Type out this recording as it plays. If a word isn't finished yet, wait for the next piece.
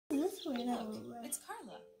Look, it's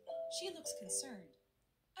Carla. She looks concerned.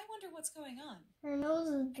 I wonder what's going on. Her nose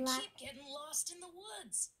is black. I keep getting lost in the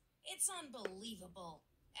woods. It's unbelievable.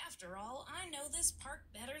 After all, I know this park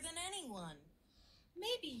better than anyone.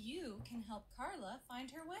 Maybe you can help Carla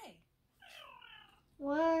find her way.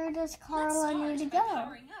 Where does Carla need to go?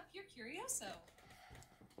 Powering up your Curioso.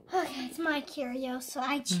 Okay, it's my Curioso.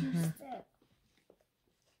 I choose it.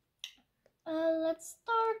 Let's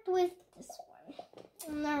start with this one.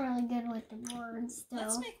 I'm not really good with the words, though.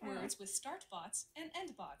 Let's make words with start bots and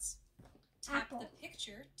end bots. Tap the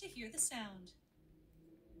picture to hear the sound.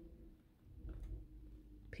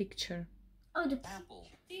 Picture. Oh, the apple.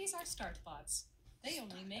 These are start bots. They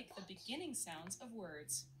only make the beginning sounds of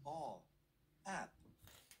words. All. App.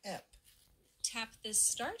 Ep. Tap this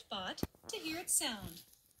start bot to hear its sound.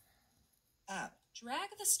 App. Drag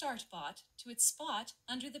the start bot to its spot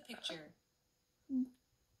under the picture.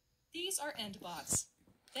 These are end bots.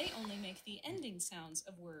 They only make the ending sounds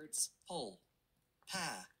of words. Pull.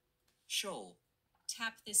 Pa. Shoal.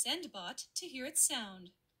 Tap this end bot to hear its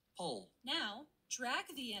sound. Pull. Now, drag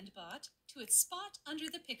the end bot to its spot under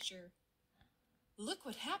the picture. Look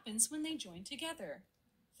what happens when they join together.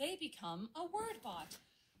 They become a word bot.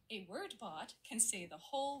 A word bot can say the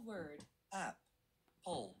whole word. App.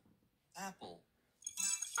 Pull. Apple.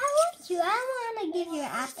 I want you. I want to give you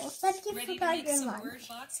apples, but you Ready forgot to make your some lunch. word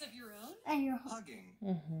bots of your own? And your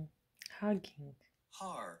Hugging. Hugging.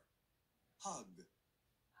 Har. Hug.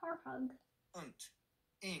 hug. Unt.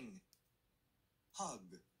 Ing. Hug.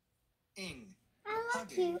 Ing. I love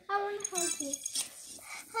Hugging. you. I want to hug you.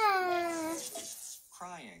 Ah.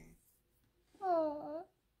 Crying. Oh.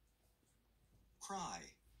 Cry.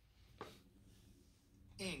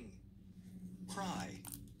 Ing. Cry.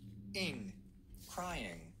 Ing.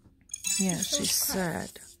 Crying. Yeah, she's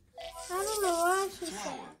sad. I don't know why she said.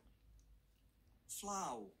 Flower.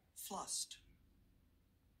 Flow. Flust.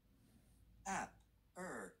 App.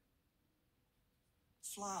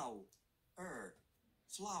 Flow.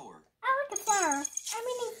 Flower. I like the flower. I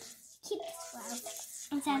mean, keep this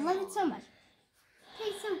flower. I love it so much. It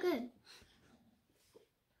tastes so good.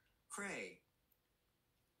 Cray.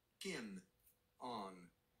 Gin. On.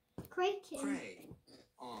 Kraken. Cray.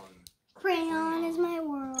 On. Crayon is my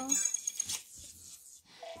world.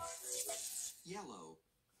 Yellow.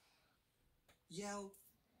 Yell.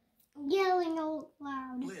 Yelling out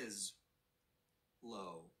loud. Liz.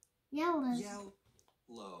 Low. Yellow. Yell.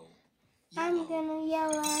 Low. I'm gonna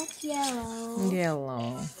yell at yellow.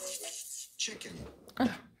 Yellow. Chicken.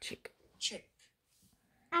 Oh, chick. Chick.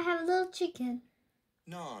 I have a little chicken.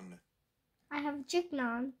 Non. I have a chicken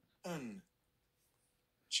on.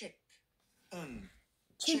 Chick.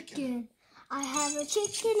 Chicken. I have a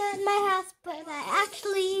chicken at my house, but I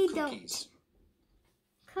actually Cookies.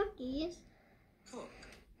 don't. Cookies? Cook.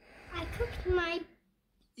 I cooked my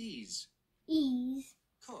Ease. ease.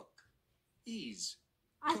 Cook. Ease.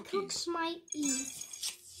 I Cookies. cooked my ease.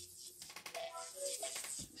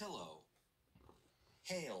 Pillow.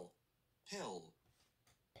 Hail. Pill.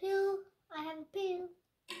 Pill. I have a pill.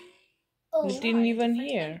 Oh. You didn't even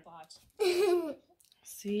Different hear. end bot.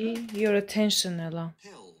 See, your attention, Ella.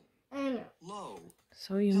 Pill. I know. Low.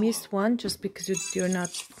 So you missed one just because you're not.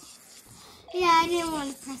 Yeah, I didn't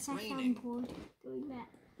want to press off on Raining. board doing that.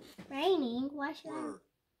 Raining? Why should I? Were.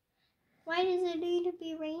 Why does it need to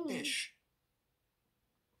be raining? Ish.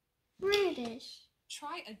 British.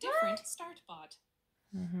 Try a different start bot.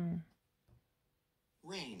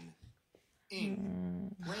 Rain.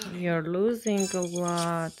 Ing. Raining. You're losing a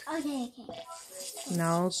lot. Okay.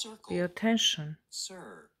 Now Circle. pay attention.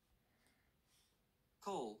 Sir.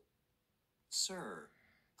 Coal. Sir.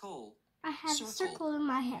 Coal. I have Circle. a circle in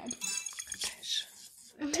my head. Attention.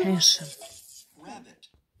 Attention. Rabbit.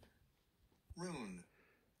 Rune.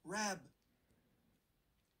 Rab.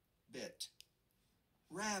 Bit.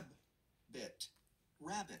 Rab. Bit.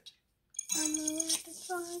 Rabbit. I'm a rabbit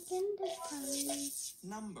frog in disguise.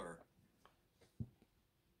 Number.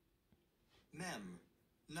 Mem.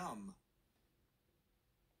 Num.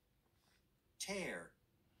 Tear.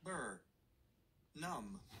 Burr.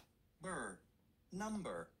 Num. Burr.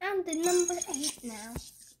 Number. I'm the number 8 now.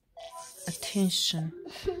 Attention.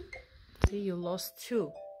 See, you lost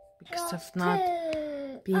 2 because of not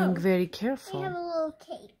Two. being very We careful. have a little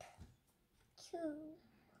cape. 2.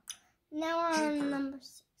 Now we're on Paper. number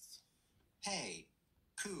 6. Pay.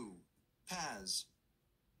 Coo. Paz.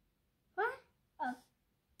 What? Oh.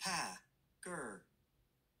 Pa. Gur.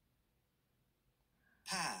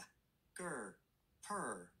 Pa. Gur.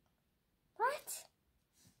 Purr. What?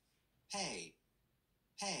 Pay.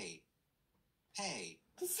 Pay. Pay.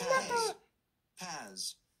 This is not the...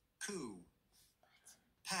 Paz. Coo.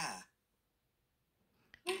 Pa.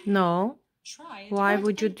 No. Try it. Why with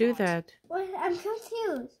would you do Endbot. that? What? I'm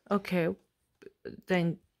confused. Okay.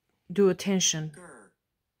 Then do attention. Gur.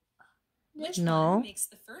 Which No. one makes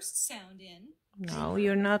the first sound in? No,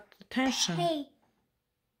 you're not attention. Paper.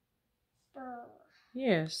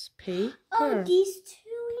 Yes, paper. Oh, these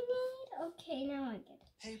two we need? Okay, now I get it.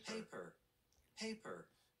 Pay paper. Paper.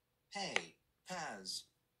 Pay. Paz.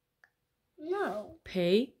 No.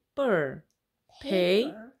 Paper.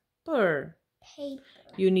 Paper. Paper. Paper.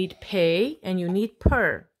 You need pay and you need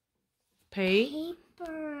per. Pay.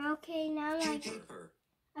 Paper. Okay, now Pay I get it. paper.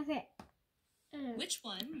 Okay. Which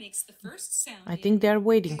one makes the first sound I in? think they're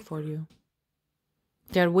waiting for you.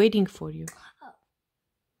 They're waiting for you. Oh.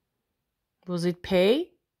 Was it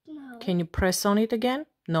pay? No. Can you press on it again?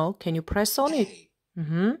 No. Can you press on it? Pay.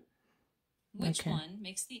 Mm-hmm. Which Okay. one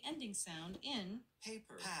makes the ending sound in?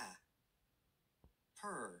 Paper. Pa.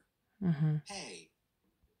 Per. Mm-hmm. Pay.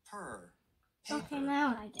 Per. Okay, Paper.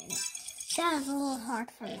 now I get it. That was a little hard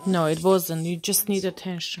for me. No, it wasn't. You just need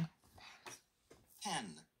attention.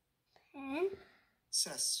 Pen. Pen.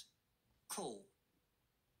 Ses. Coal.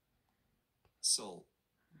 Soul.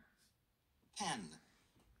 Pen.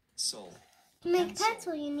 Soul. To make Pencil.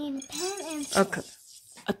 pencil, you need a pen and soul. Okay.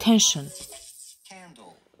 Attention.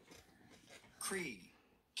 Candle. Cree.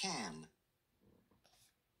 Can.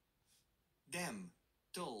 Dem.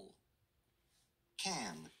 Dull.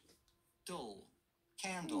 Can. Dull.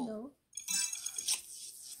 Candle. No.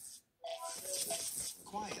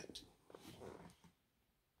 Quiet.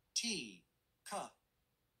 Tea. Cup.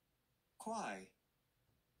 Quai.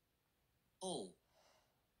 Ul.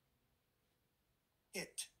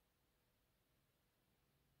 It.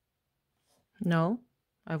 No.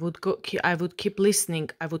 I would go. I would keep listening.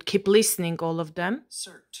 I would keep listening. All of them.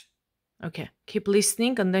 Cert. Okay. Keep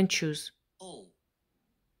listening and then choose. Ul.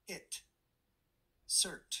 It.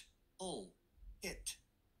 Cert. Ul. It.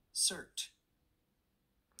 Cert.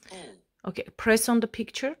 Ul. Okay. Press on the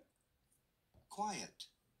picture. Quiet.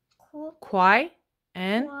 Cool. Quai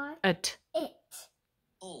and Quai. it. It.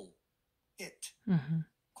 Ul. It. Mm-hmm.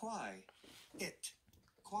 Quai. It.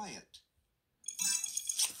 Quiet.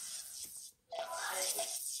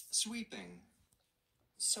 Sweeping.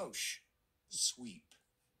 Soch. Sweep.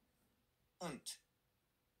 Unt.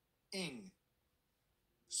 Ing.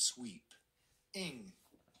 Sweep. Ing.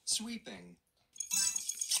 Sweeping.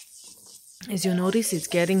 As you notice, it's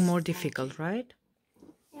getting more difficult, right?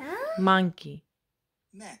 Yeah? Monkey.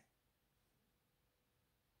 Me.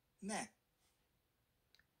 Me.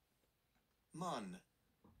 Mun.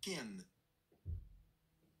 Gin.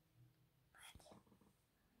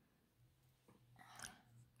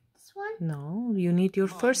 This one? No, you need your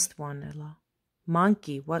first one, Ella.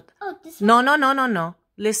 Monkey. What? Oh, this No, no, no, no, no.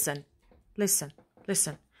 Listen. Listen.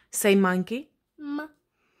 Listen. Say monkey. one.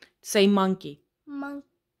 Say monkey.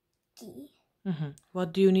 Monkey. Mm-hmm.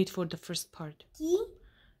 What do you need for the first part? Key?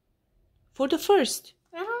 For the first.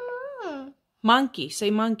 I don't know. Monkey.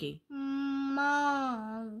 Say monkey.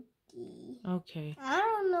 Monkey. Okay. I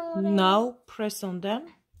don't know what Now press on them.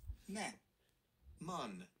 Me.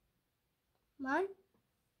 Mun. Mon?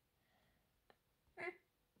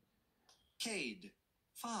 Cade.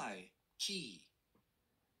 Phi. Key.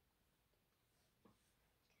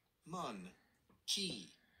 Mun. Key.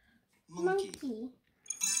 Monkey. Monkey.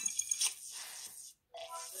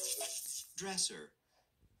 Dresser.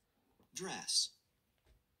 Dress.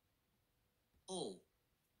 Ul.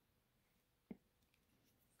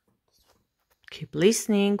 Keep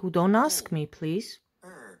listening. Don't ask me, please.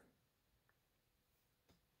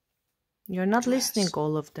 You're not Dress. listening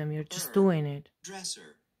all of them. You're just doing it.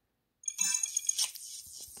 Dresser.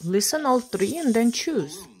 Listen all three and then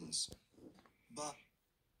choose. Balloons.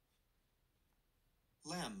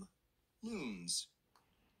 Lem. Loons.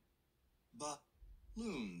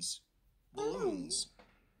 Loons. Balloons.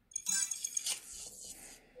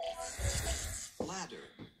 Ladder.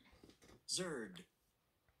 Zerd.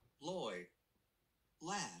 Loy.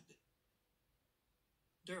 Lad.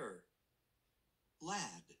 Der.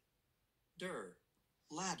 Lad. Der.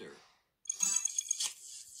 Ladder.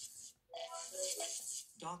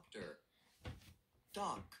 Doctor.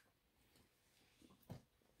 Doc.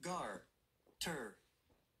 Gar. Tur.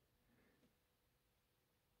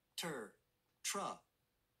 Tur. Tra.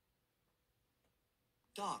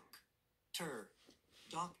 Doc. Tur.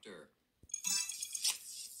 Doctor.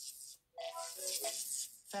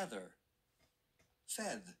 Feather.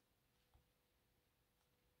 Fed.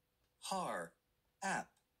 Har. App.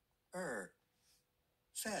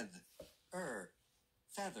 Fed.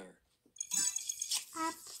 Feather.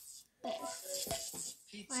 Apple.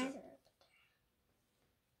 Pizza.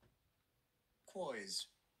 Quois.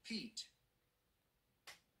 Pete.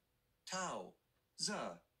 Tau. Z.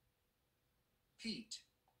 Pete.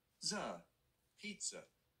 Z. Pizza.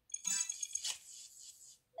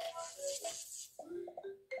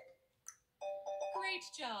 Great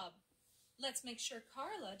job. Let's make sure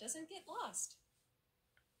Carla doesn't get lost.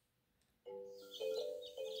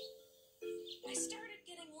 I started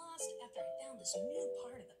getting lost after I found this new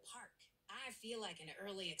part of the park. I feel like an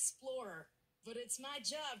early explorer, but it's my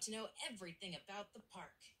job to know everything about the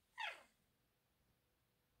park.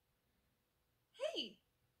 Hey,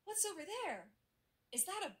 what's over there? Is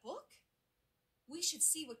that a book? We should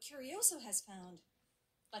see what Curioso has found.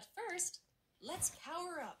 But first, let's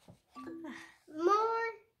cower up.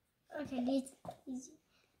 More. Okay, these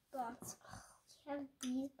bots. You have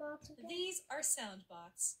these bots again? These are sound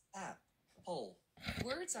bots. App. Pull.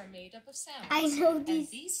 Words are made up of sounds. I know And these.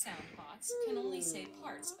 these sound bots can only say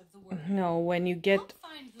parts of the word. No, when you Help get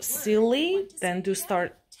find the word you silly, want to then say do together.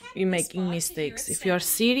 start Tap you the making spot to hear mistakes. a If you're sound.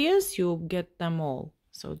 serious, you'll get them all.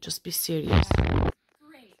 So just be serious.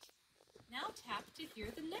 Great. Now tap to hear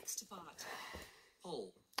the next bot.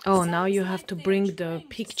 Pull. Oh, now Sounds you like have to they are bring the trying to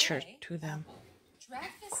picture say, to them. Drag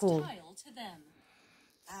this Cool. tile to them.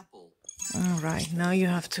 Apple. All right, now you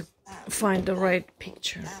have to find the right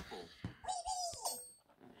picture. Apple.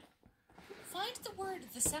 Find the word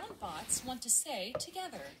the sound bots want to say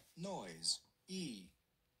together. Noise. E.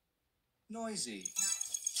 Noisy.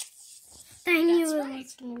 I knew That's it right.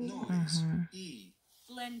 was gonna be Noise. E.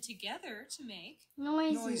 Blend together to make.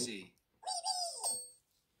 noisy. Noisy.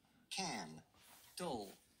 Can.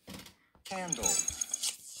 Dull. Candle.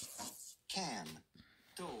 Can.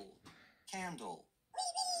 Dull. Candle.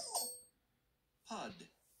 Pud.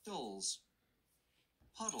 Dulls.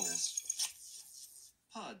 Puddles.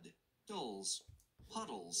 Pud. Dulls.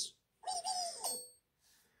 Puddles.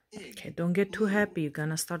 Ig. Okay, don't get too happy. You're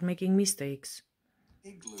gonna start making mistakes.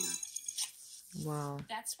 Igloo. Wow.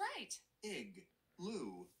 That's right. Ig.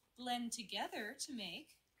 Loo. Blend together to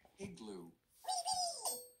make. Igloo.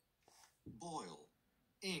 Boil.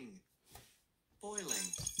 Ing.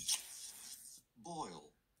 Boiling. Boil.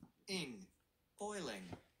 Ing. Boiling.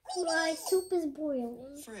 My soup is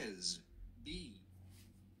boiling. Frizz. B.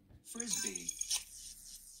 Frisbee.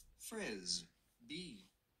 Frizz. B.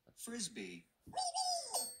 Frisbee.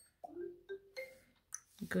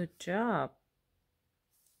 Good job.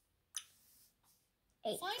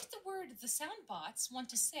 Find the word the sound bots want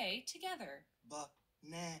to say together.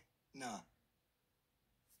 Banana.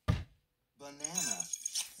 Banana.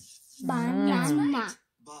 Banana.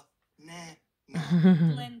 Banana.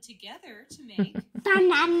 Blend together to make.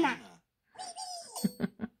 Banana.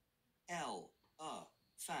 L.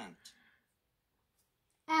 Fant.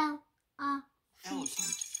 Elephant.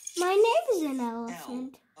 Elephant. My name is an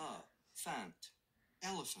elephant. Fant.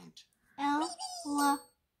 Elephant. Elephant.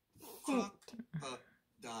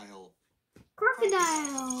 Crocodile.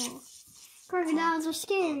 Crocodile. Crocodiles are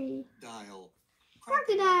scary. Dial.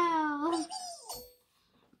 Crocodile.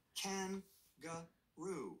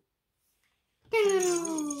 Kangaroo.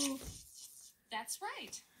 Kangaroo. That's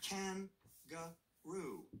right.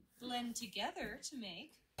 Kangaroo. Blend together to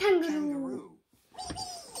make. Kangaroo.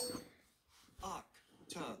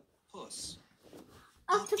 Octopus.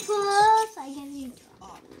 Octopus. I get you.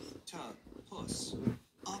 Octopus.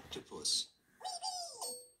 Octopus.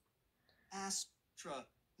 Astronaut.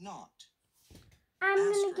 I'm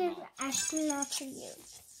gonna give astronaut to you.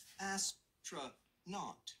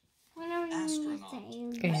 Astronaut. Whatever you Astronaut.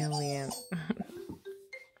 say. Alien.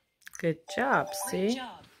 Good job, Great see?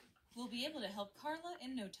 job. We'll be able to help Carla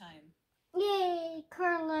in no time. Yay,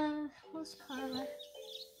 Carla. Who's Carla?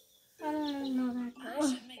 I don't even know that I girl.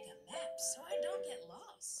 should make a map so I don't get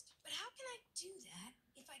lost. But how can I do that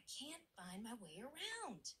if I can't find my way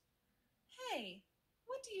around? Hey,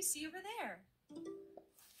 what do you see over there?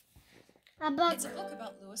 About It's a book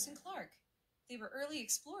about Lewis and Clark. They were early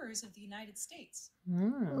explorers of the United States.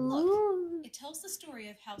 Mm. Ooh. It tells the story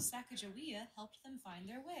of how Sacagawea helped them find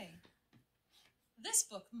their way. This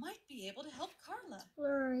book might be able to help Carla,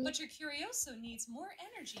 Blurry. but your Curioso needs more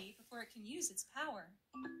energy before it can use its power.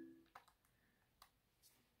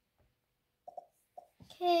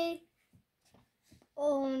 Okay.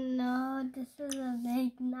 Oh no, this is a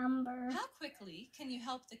big number. How quickly can you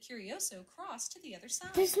help the Curioso cross to the other side?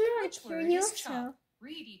 There's not Which a word is Curioso. chop?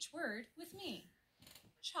 Read each word with me.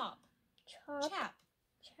 Chop, Chop. tap.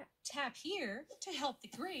 Chop. Tap here to help the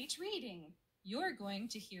great reading. You're going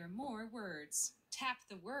to hear more words. Tap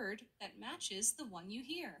the word that matches the one you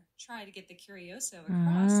hear. Try to get the Curioso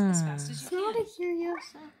across as fast as you It's not can. a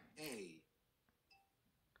Curioso. A.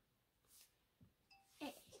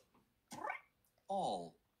 A.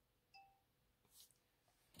 All.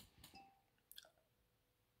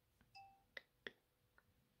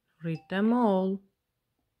 Read them all.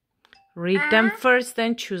 Read them first,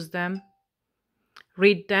 then choose them.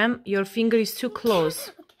 Read them. Your finger is too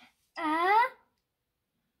close.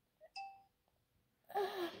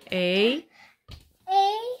 A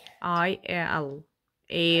I L.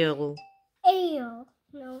 Ale. Ale.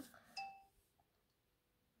 No.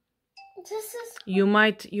 This is You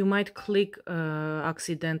might click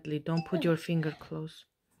accidentally. Don't put your finger close.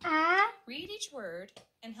 Read each word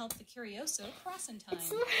and help the Curioso cross in time.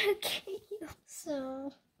 It's not okay.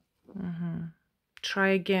 So Try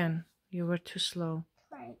again. You were too slow.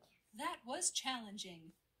 right. That was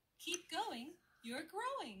challenging. Keep going. You're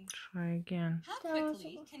growing. Try again. How That was-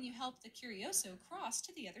 quickly can you help the Curioso cross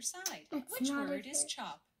to the other side? It's Which not word a is fish.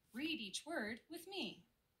 chop? Read each word with me.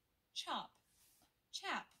 Chop.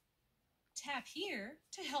 Chap. Tap here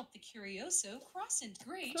to help the Curioso cross into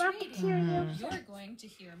great Not the reading. Curioso. You're going to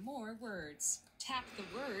hear more words. Tap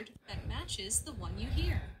the word that matches the one you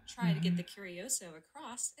hear. Try to get the Curioso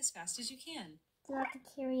across as fast as you can. It's not the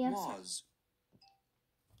Curioso. Was.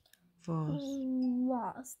 Was.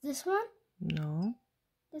 Was. This one? No.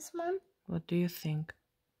 This one? What do you think?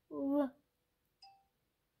 W.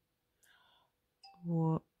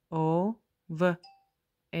 O. V.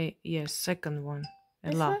 A. Yes, second one.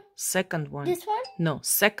 This Ella. one? Second one. This one? No,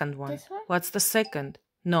 second one. This one? What's the second?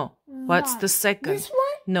 No. What's the Was. second? This one?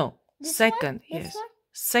 No. This Second. one? This Yes. one?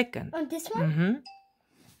 Second. Oh, this one?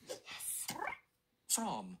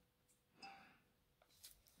 From.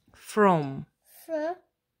 From. F.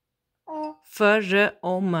 O.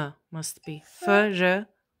 From must be.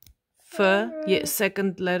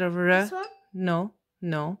 Second letter R. This one? No.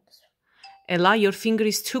 No. Ella, your finger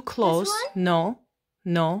is too close. one? No.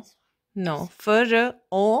 No. No. From.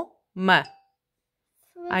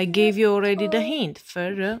 I gave you already the hint.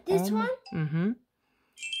 From. This one? Mm-hmm.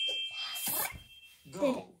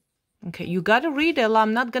 Go. Okay, you gotta read, Ella.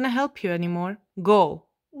 I'm not gonna help you anymore. Go.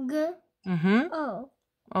 G. Mm-hmm. O.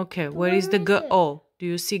 Okay, where is the G? Where is it? O. Do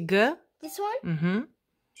you see G? This one? Mm-hmm.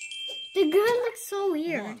 The G looks so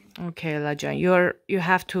weird. One. Okay, Elijah, you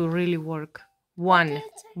have to really work. One. did it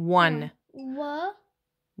say? One. W.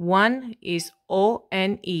 One is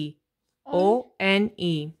O-N-E.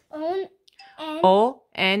 O-N-E. On. N.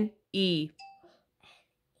 O-N-E.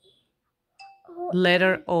 O.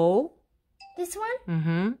 Letter O. This one?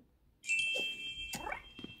 Mm-hmm.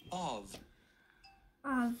 Of.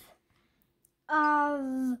 Of.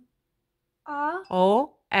 Of.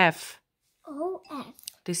 O-F. O. F.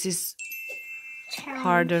 This is Challenge.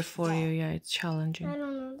 harder for you. Yeah, it's I challenging. don't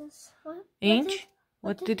know this. What? Inch?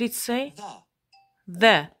 What did it say?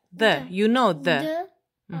 The. The. You know the.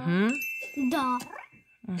 The. Mm-hmm. The.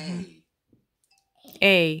 A.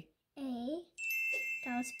 A. A.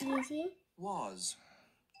 That was easy. Was.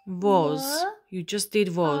 Was. You just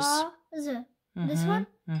did was. Z. This one?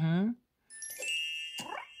 Mm-hmm.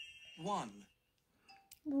 One.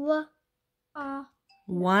 W.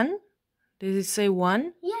 One? Did it say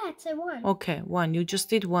one? Yeah, it's a one. Okay, one. You just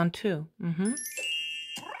did one too. Mm-hmm.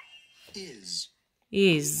 Is.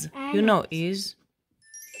 Is. You know is.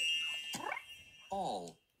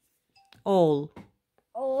 All. All.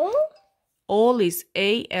 O. All is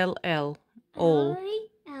A-L-L. All.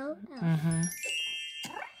 L. Mm-hmm.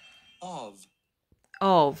 Of.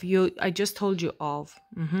 Of. I just told you of.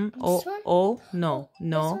 Mm-hmm. This one? O. No.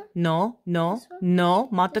 No. one? No. No. This one? No.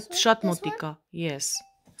 Mate This one? shut This one? motika. Yes.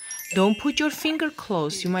 Don't put your finger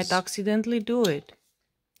close. You might Is. accidentally do it.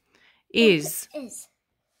 Is. Is.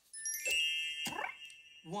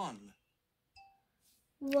 One.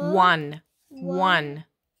 One. One.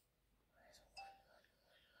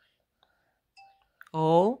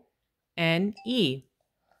 O-N-E.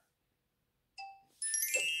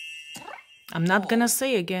 I'm not gonna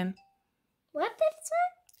say again. What did it say?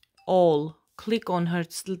 All. Click on her.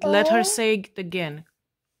 Let her All. say it again.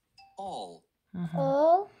 All.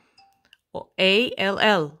 O.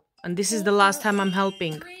 A-L-L. And this is the last time I'm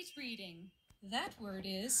helping. Great reading. That word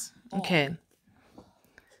is Okay.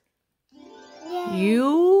 Yeah.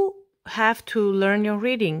 You have to learn your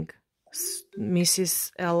reading,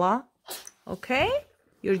 Mrs. Ella. Okay?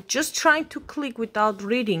 You're just trying to click without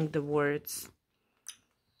reading the words.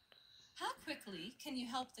 how quickly can you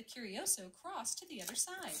help the Curioso cross to the other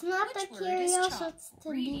side? It's not Which the word is Curioso, chop? it's to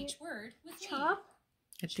Read do each word with Chop.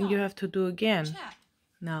 I think you have to do again Chap.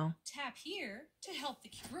 now. Tap here to help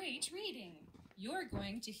the great reading. You're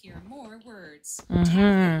going to hear more words. Mhm.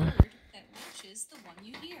 Tap the word that matches the one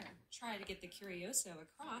you hear. Try to get the Curioso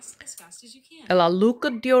across as fast as you can. Ella, look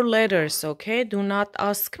at your letters, okay? Do not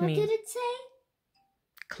ask What me. did it say?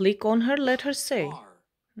 Click on her, let her say. R.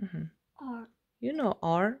 R. You know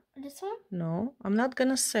R. This one? No, I'm not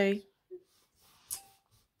gonna say.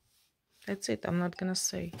 That's it. I'm not gonna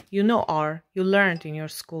say. You know are. You learned in your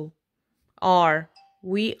school. Are.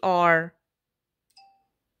 We are.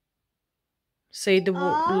 Say the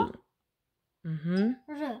word.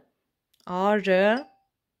 R. Are.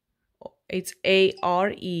 It's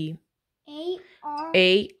A-R-E. A-R.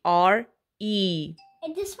 A-R-E.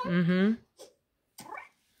 And this one?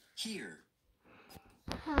 Here.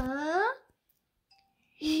 H.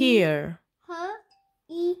 Here.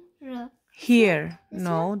 H-E-R. Here. This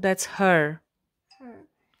No, one? that's her. Her.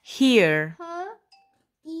 Here.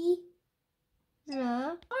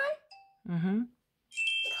 H-E-R.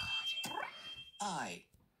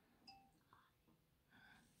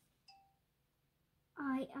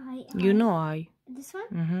 I. I. You know I. This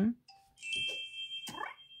one?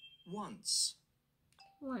 Once.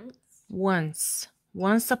 Once.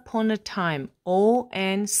 Once upon a time.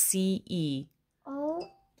 O-N-C-E.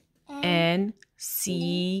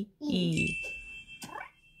 N-C-E.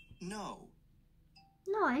 No.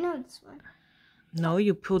 No, I know this one. No,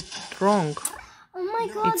 you put wrong. Oh my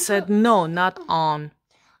god. It said no, not on.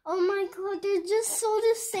 Oh my god, they're just so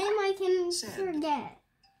the same I can Said. forget.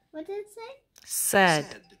 What did it say?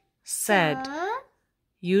 Said.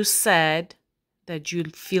 You said that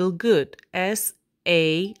you'll feel good. S-A-I-D.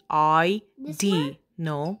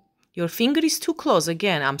 No. Your finger is too close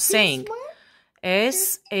again. I'm saying. This one?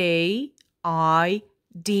 S-A-I-D.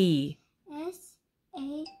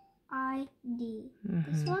 S-A-I-D.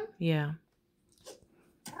 This one? Yeah.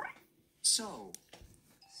 So.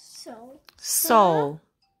 So.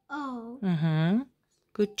 O.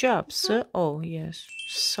 Good job, sir. Oh, yes.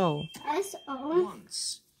 So. S-O.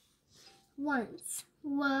 Once. Once.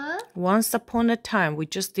 Once upon a time. We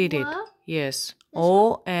just did it. Wa. Yes.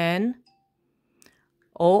 O-N.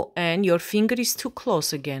 O-N. Your finger is too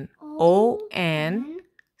close again.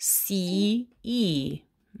 O-N-C-E.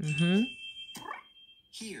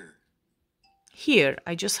 Here. Here.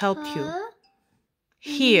 I just helped you.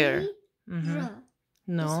 Here. R.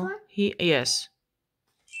 No. one? Yes.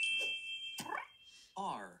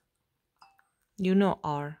 R. You know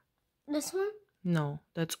R. This one? No.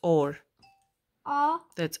 That's or. R.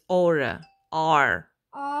 That's aura. R.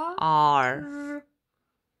 R. R.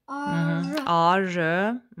 R. R.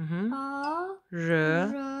 R.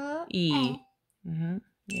 R. R. E.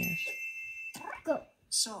 Yes. Go.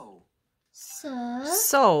 So. So.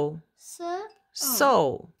 So. So.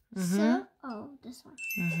 So. So. Oh, this one.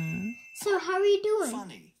 So how are you doing?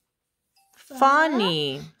 Funny.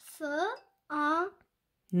 Funny. F. N.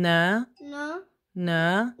 No.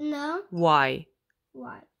 N. No. Y.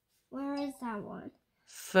 What? Where is that one?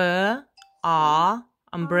 F. A.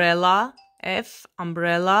 Umbrella. F.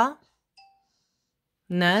 Umbrella.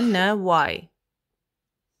 N. Y.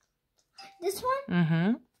 This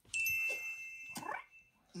one?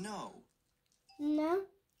 No. No.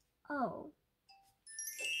 Oh.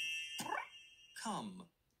 Come.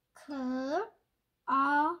 K.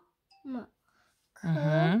 A. M. K.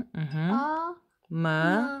 A. M.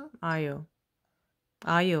 Ayo.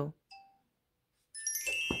 Ayo.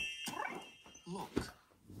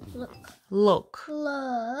 Look. Look.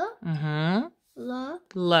 L. L.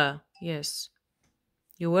 L. Yes.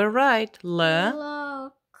 You were right.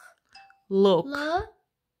 L. Look. Look. L.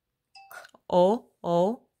 O.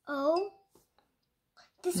 O. O.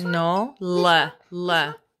 This one? No. L.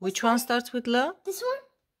 L. Which one starts with L? This one?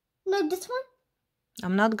 No, this one?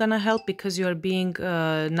 I'm not gonna help because you're being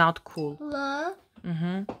not cool. L.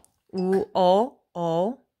 U. O.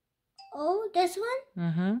 O. Oh, this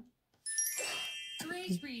one?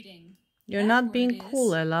 Great reading. You're That not word being is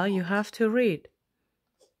cool, Ella. You have to read.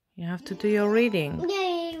 You have to do your reading.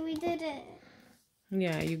 Yay, we did it.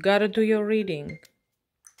 Yeah, you gotta do your reading.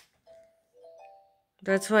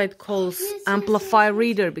 That's why it calls Amplify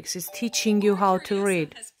Reader, because it's teaching you how to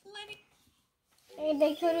read. Has plenty.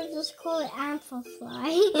 They could have just called it Amplify.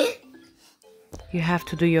 You have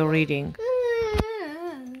to do your reading.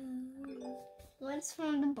 What's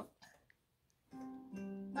from the book?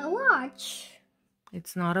 A watch.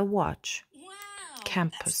 It's not a watch. Wow.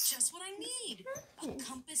 Campus. That's just what I need. A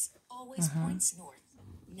compass always points north.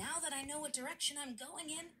 Now that I know what direction I'm going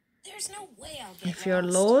in, there's no way I'll get If you're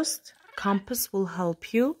lost. lost, compass will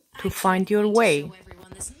help you to I find can't your wait to way. show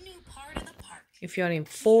everyone this new part of the park. If you're in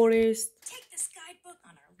forest, Take this guidebook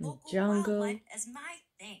on our local jungle. wildlife as my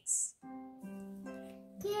thanks.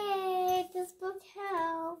 Yay, this book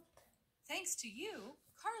helped. Thanks to you,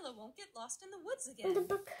 Carla won't get lost in the woods The again.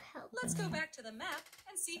 book helped. Let's go back to the map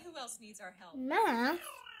and see who else needs our help. Math?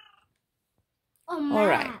 Oh, math. all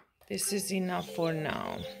right, this is enough for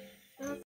now.